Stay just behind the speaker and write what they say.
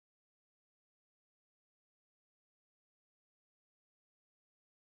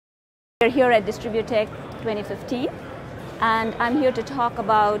We're here at DistribuTech 2015, and I'm here to talk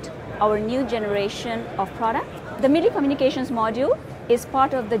about our new generation of product. The Milli communications module is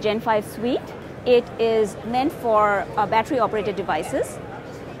part of the Gen 5 suite. It is meant for battery-operated devices,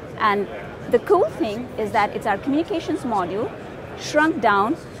 and the cool thing is that it's our communications module shrunk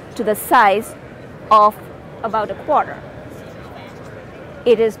down to the size of about a quarter.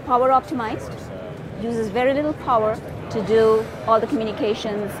 It is power optimized, uses very little power to do all the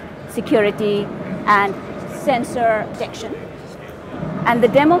communications, security, and sensor detection. And the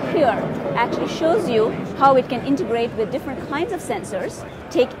demo here actually shows you how it can integrate with different kinds of sensors,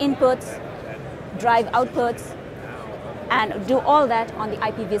 take inputs, drive outputs, and do all that on the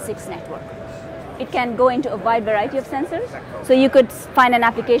IPv6 network. It can go into a wide variety of sensors. So you could find an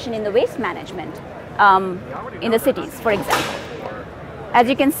application in the waste management in the cities, for example. As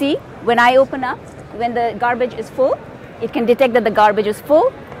you can see, when I open up, when the garbage is full, it can detect that the garbage is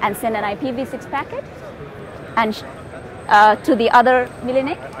full and send an IPv6 packet and to the other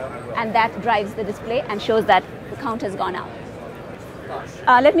Milli, and that drives the display and shows that the count has gone up.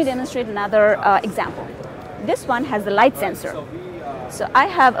 Let me demonstrate another example. This one has the light sensor. So I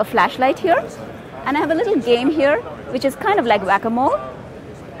have a flashlight here, and I have a little game here, which is kind of like whack-a-mole.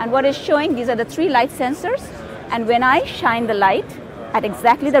 And what is showing, these are the 3 light sensors, and when I shine the light at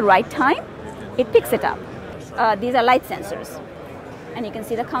exactly the right time, it picks it up. These are light sensors, and you can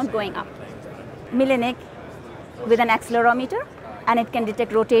see the count going up. Milli with an accelerometer, and it can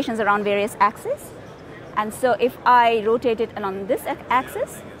detect rotations around various axes. And so if I rotate it along this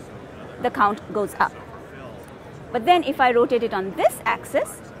axis, the count goes up. But then if I rotate it on this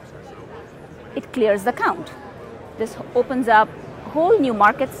axis, it clears the count. This opens up whole new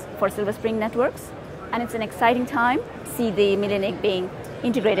markets for Silver Spring networks, and it's an exciting time to see the Milli being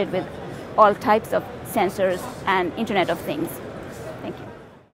integrated with all types of sensors and Internet of Things.